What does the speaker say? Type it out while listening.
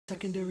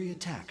secondary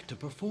attack to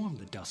perform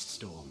the dust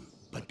storm.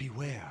 But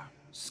beware,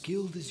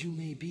 skilled as you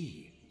may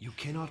be, you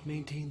cannot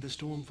maintain the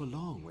storm for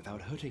long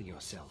without hurting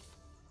yourself.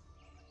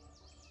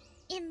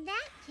 In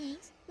that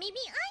case, maybe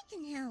I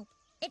can help.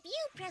 If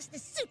you press the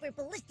super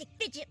ballistic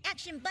fidget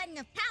action button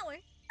of power,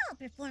 I'll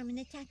perform an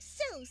attack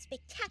so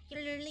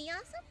spectacularly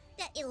awesome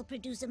that it'll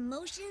produce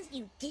emotions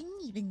you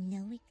didn't even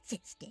know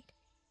existed.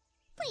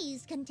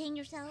 Please contain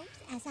yourselves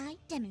as I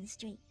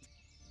demonstrate.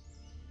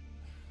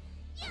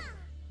 Yeah!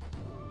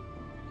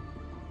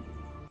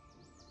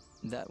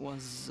 That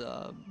was,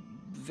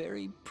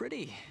 very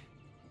pretty.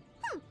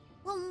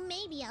 Well,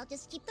 maybe I'll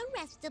just keep the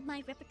rest of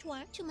my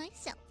repertoire to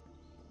myself.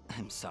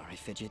 I'm sorry,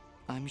 Fidget.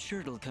 I'm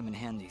sure it'll come in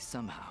handy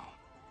somehow.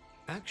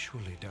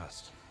 Actually,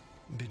 Dust,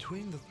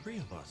 between the three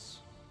of us,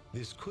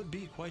 this could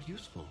be quite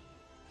useful.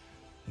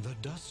 The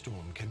dust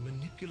storm can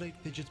manipulate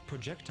Fidget's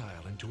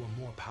projectile into a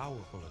more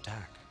powerful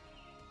attack.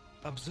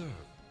 Observe.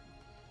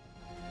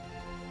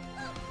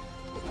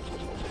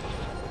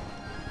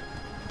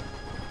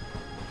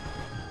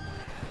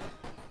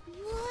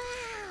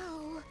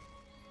 Wow!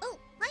 Oh,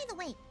 by the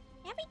way,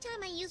 every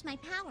time I use my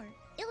power,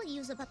 it'll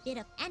use up a bit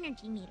of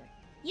energy meter.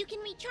 You can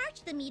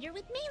recharge the meter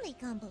with melee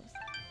combos.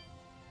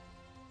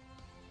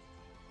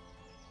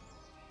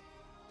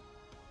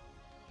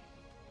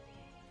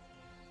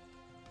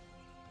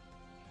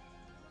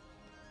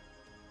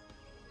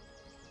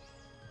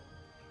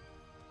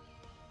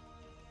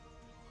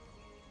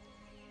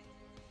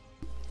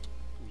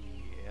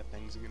 Yeah,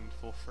 things are getting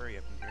full free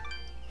up in here.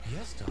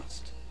 Yes,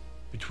 Dust.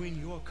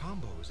 Between your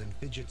combos and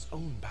Fidget's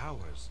own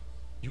powers,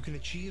 you can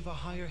achieve a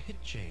higher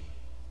hit chain,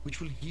 which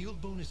will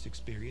yield bonus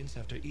experience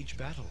after each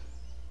battle.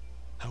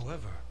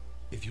 However,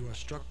 if you are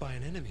struck by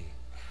an enemy,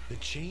 the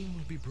chain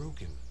will be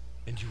broken,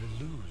 and you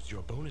will lose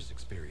your bonus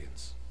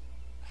experience.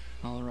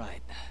 All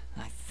right,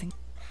 I think...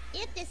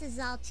 If this is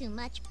all too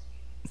much...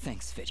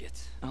 Thanks,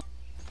 Fidget.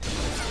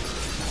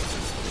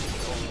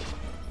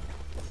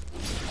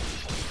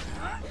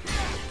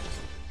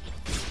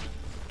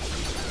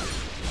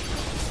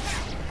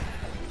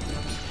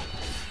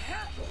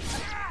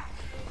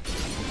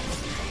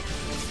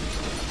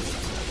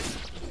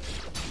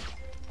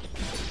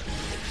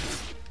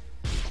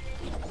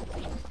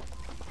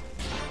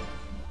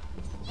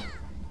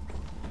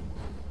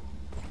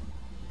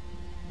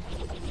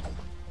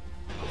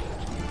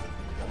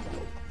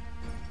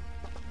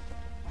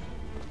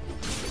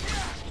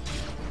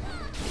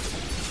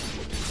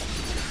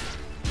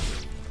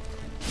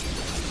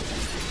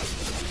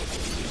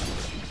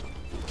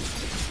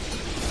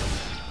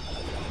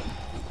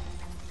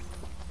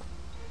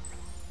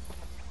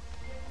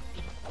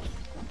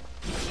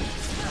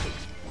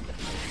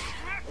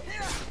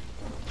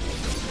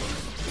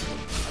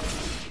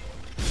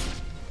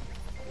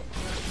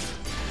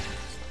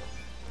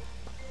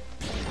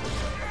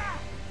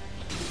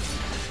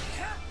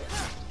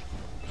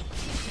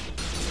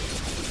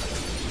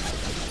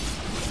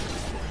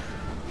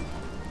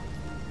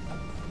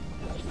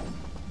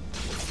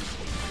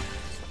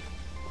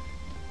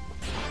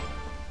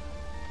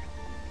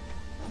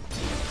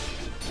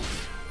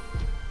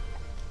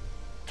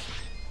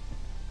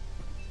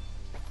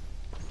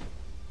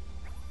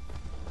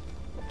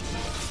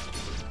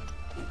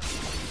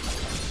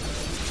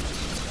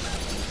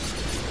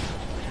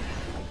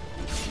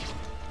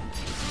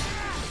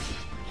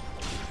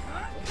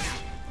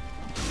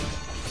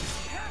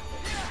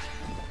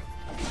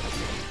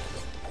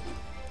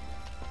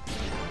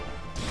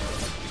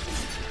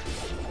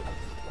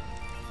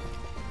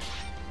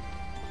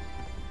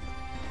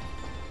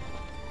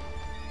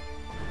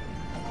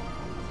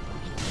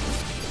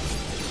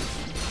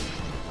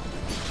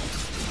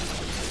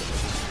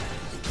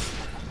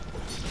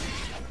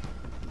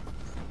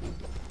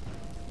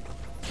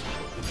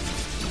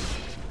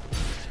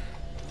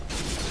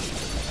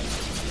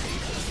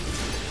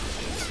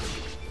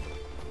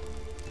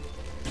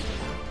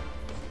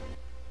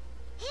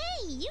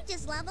 You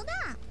just leveled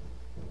up.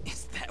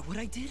 Is that what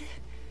I did?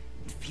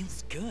 It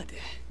feels good.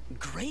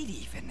 Great,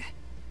 even.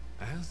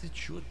 As it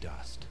should,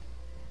 Dust.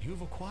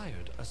 You've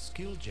acquired a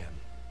skill gem.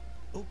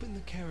 Open the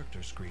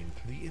character screen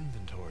for the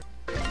inventory.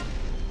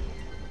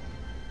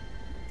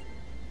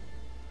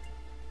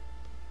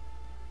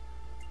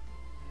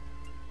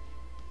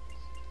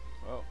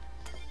 Whoa.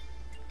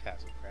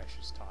 Castle Crash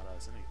has taught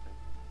us anything.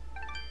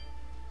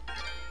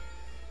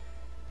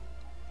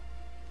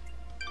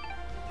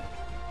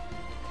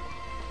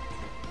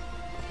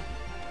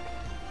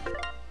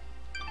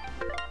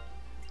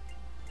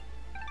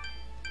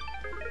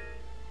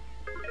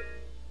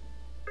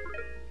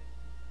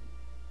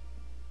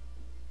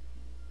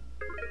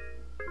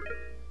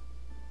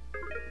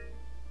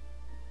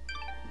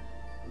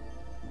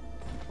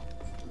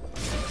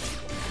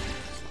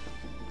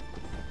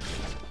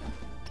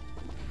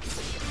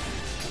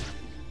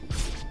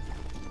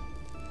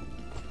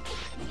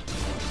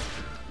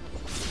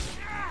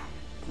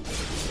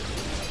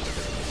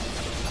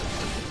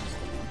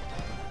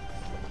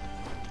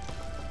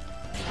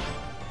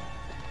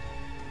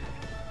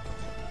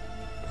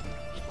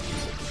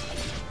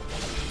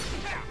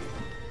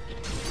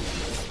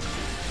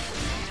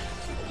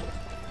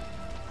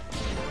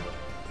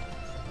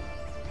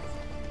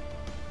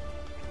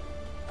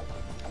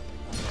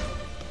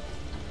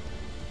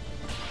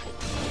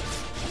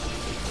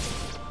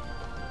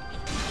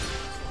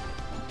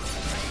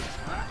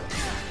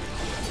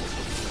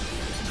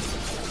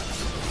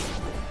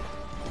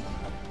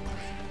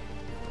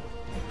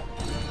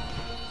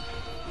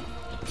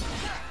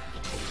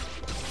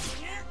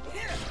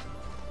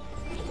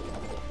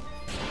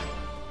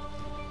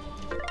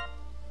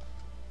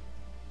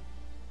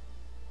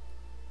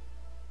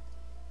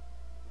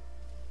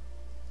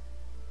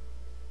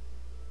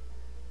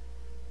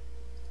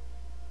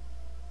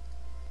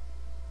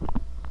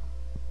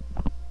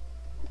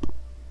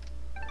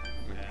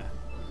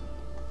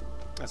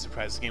 Not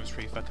surprised, the game's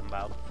pretty fucking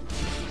loud.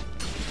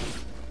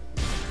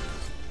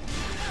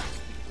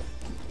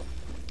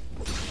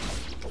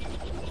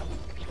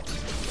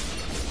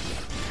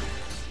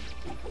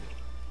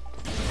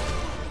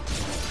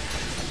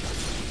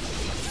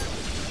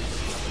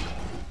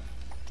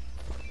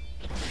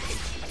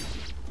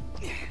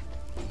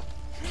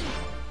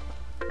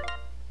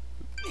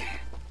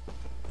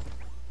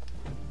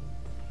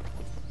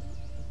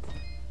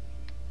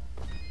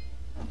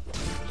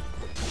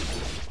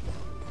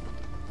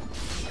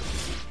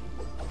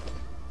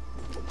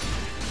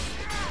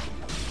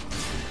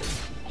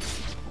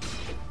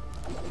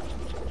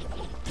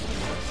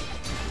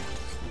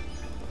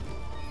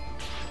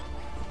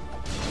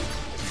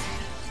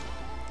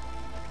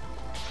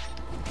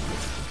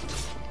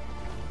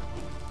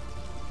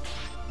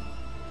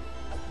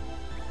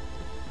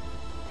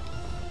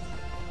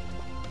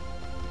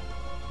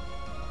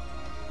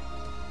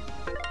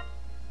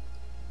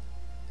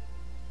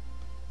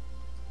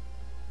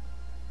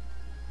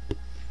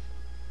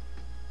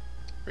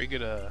 Pretty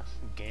good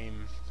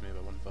game made by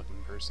one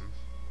fucking person.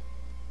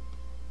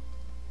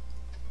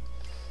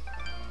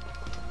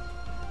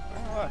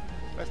 Oh,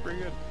 that's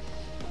pretty good.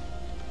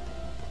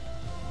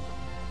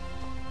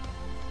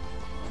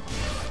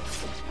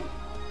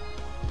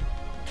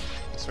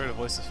 Sort of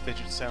voice of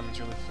Fidget sounds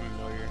really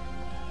familiar.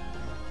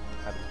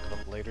 Had to look it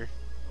up later.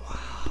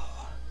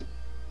 Wow.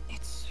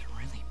 It's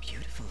really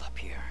beautiful up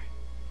here.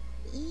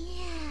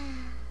 Yeah.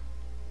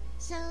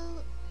 So,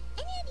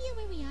 any idea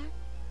where we are?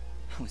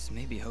 I was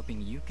maybe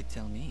hoping you could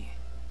tell me.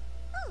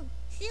 Oh,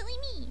 silly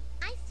me.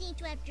 I seem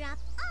to have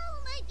dropped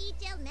all my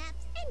detailed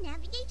maps and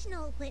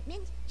navigational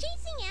equipment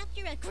chasing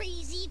after a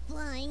crazy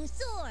flying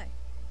sword.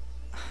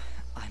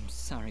 I'm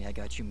sorry I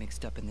got you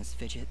mixed up in this,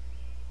 Fidget.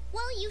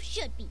 Well, you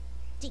should be.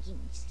 Taking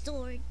my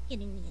sword,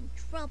 getting me in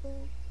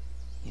trouble.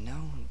 You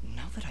know,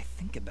 now that I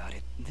think about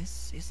it,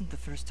 this isn't the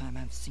first time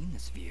I've seen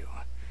this view.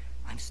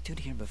 I've stood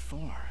here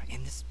before,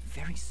 in this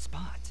very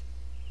spot.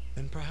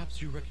 Then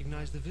perhaps you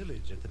recognize the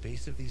village at the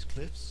base of these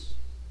cliffs?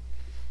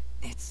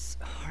 It's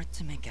hard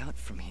to make out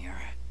from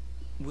here.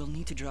 We'll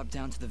need to drop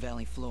down to the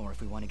valley floor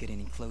if we want to get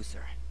any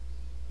closer.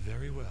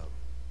 Very well.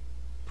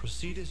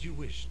 Proceed as you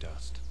wish,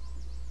 Dust.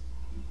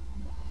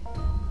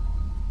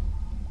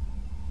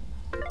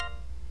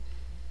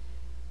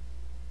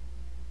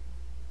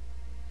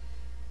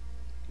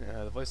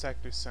 Yeah, the voice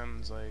actor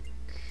sounds like...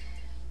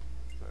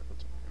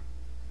 what's her name?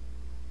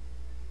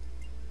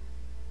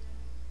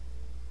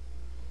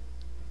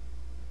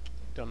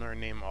 Don't know her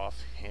name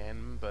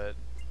offhand, but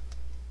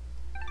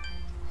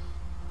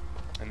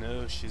I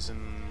know she's in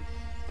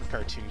the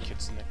cartoon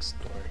Kids Next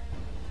Door.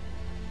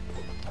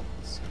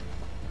 So,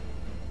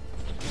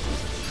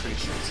 pretty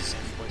sure it's the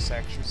same voice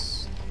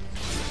actress.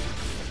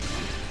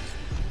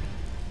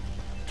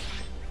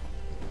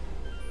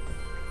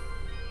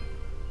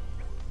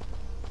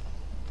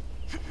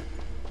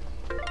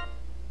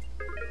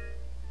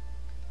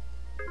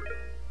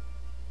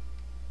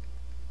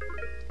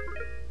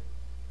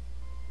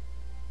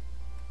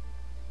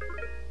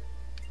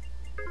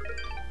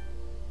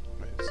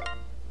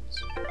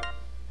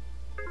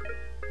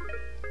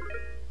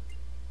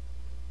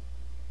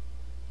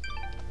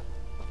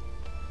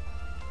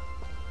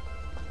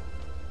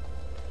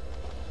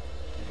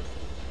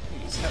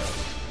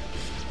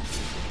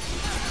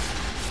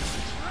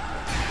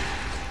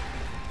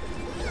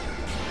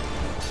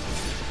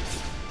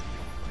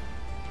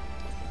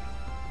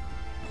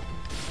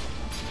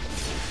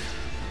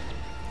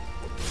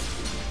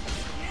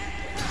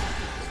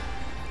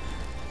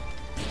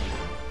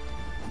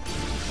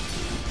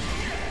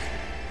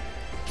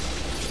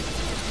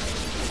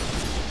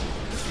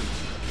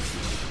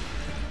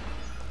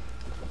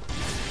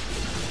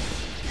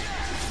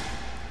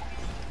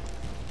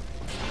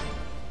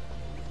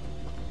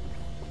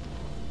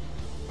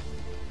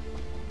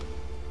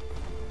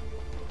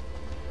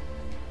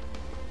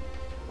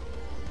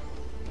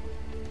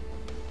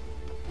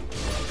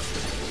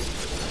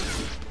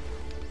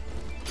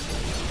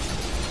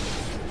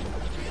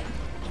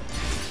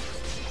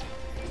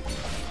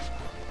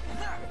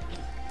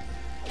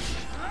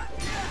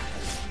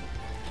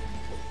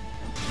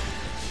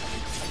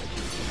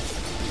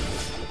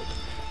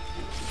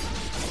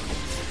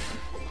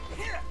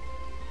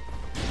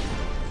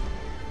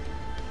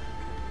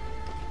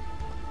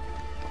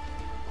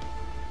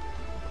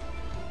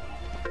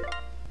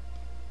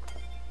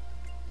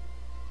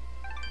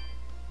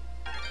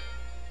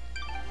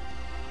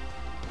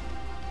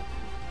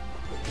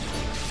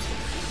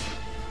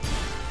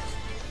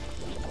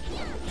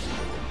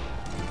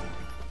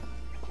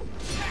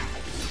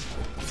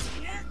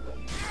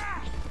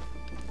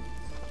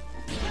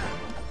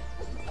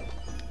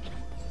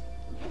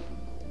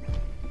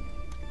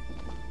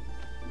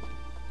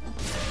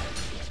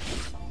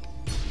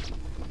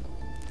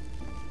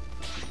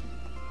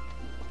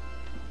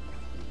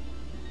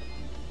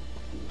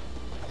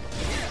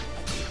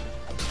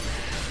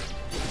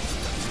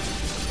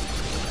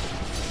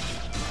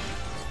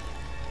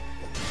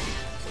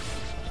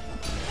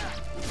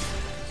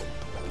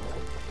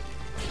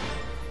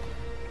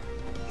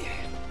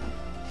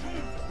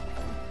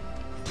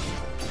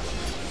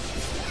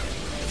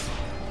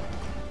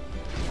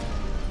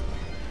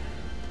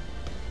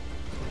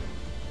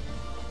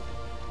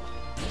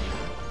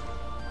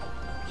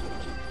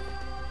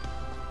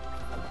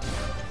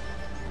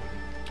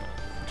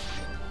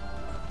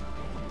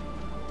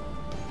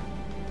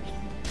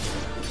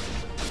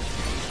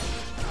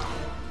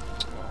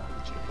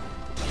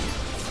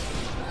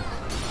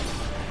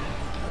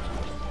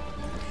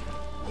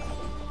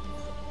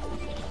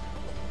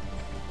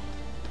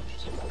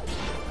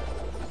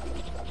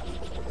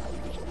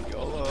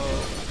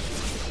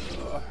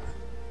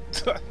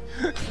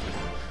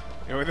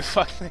 the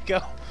fuck they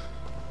go?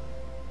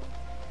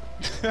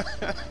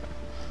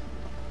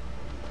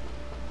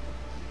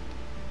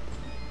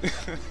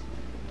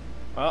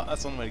 Well,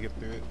 that's one way to get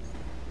through it.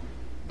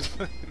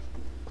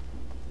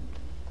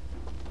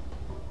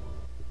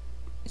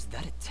 Is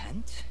that a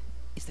tent?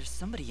 Is there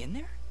somebody in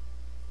there?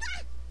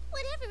 Ah,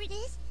 whatever it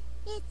is,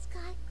 it's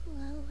got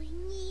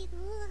glowing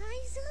eagle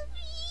eyes of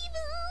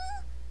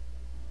evil.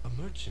 A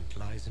merchant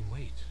lies in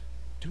wait.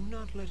 Do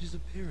not let his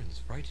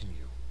appearance frighten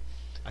you.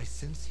 I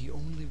sense he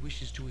only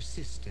wishes to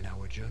assist in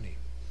our journey.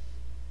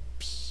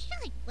 Psh,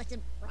 I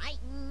wasn't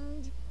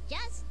frightened.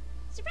 Just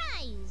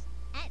surprised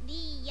at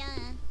the,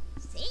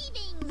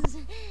 savings.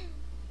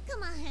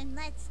 Come on,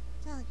 let's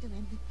talk to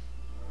him.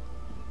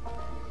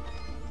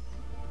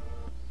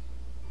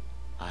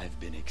 I've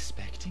been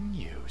expecting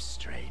you,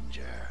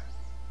 stranger.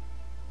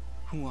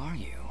 Who are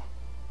you?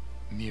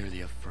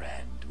 Merely a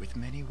friend with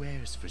many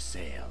wares for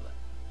sale.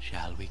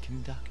 Shall we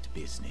conduct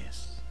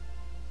business?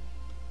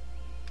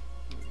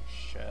 We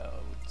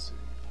shall, let's see.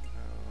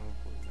 Oh,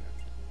 boy, man.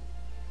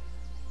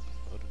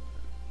 Load of men.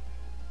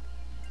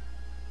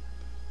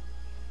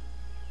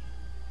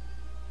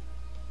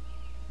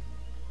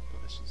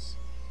 Delicious.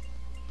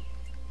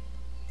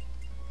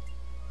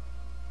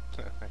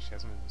 Actually,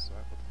 hasn't been this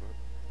what the fuck?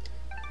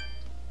 I'm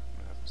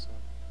gonna have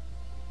some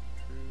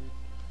food.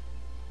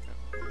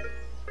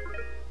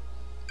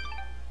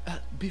 Yeah.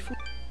 Before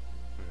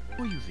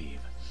you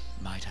leave,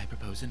 might I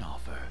propose an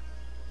offer?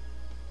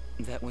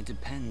 That would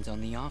depend on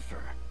the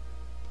offer.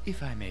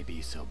 If I may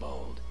be so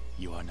bold,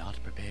 you are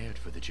not prepared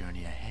for the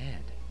journey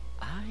ahead.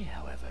 I,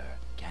 however,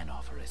 can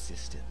offer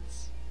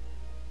assistance.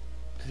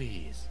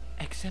 Please,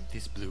 accept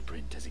this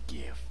blueprint as a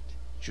gift.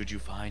 Should you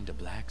find a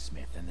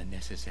blacksmith and the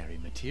necessary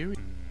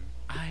material,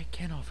 I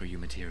can offer you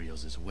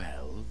materials as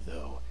well,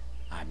 though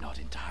I'm not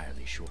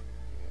entirely sure.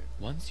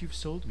 Once you've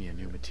sold me a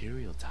new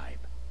material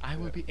type, I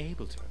will be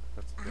able to...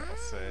 That's what I'll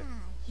say.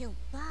 He'll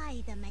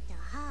buy them at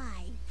a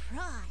high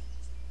price.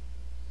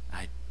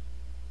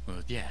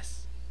 Well,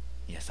 yes.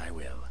 Yes, I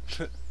will.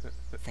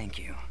 Thank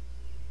you.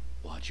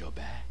 Watch your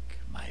back,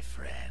 my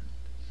friend.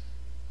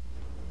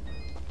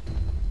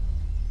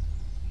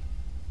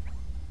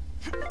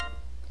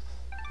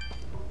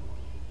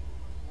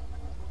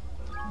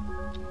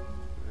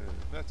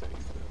 That's how you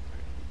feel,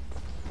 right?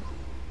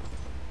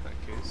 In that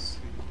case,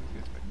 you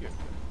get my gift.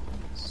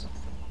 Yes.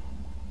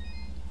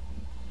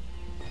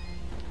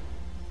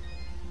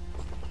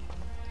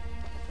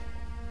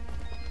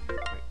 Wait,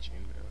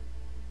 chainmail.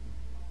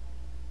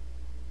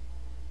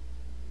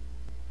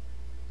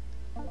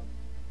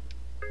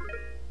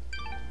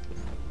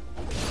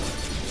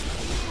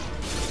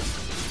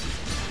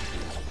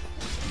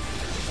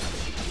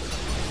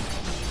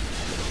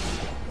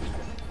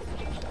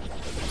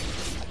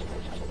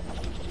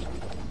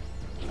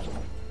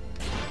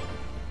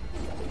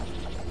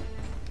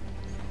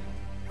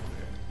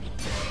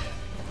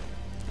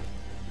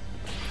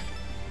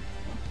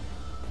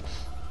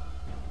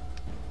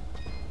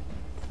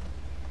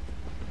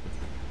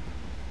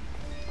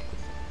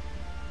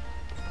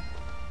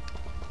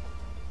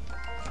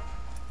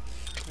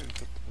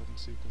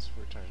 Sequence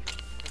for time.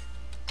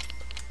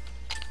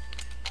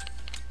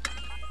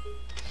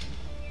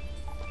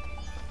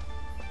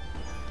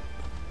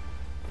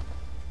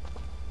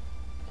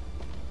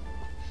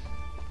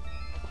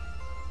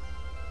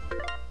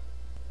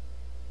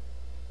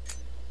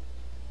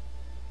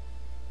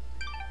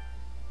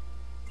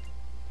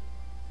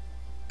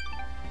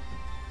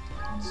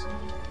 Let's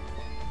see.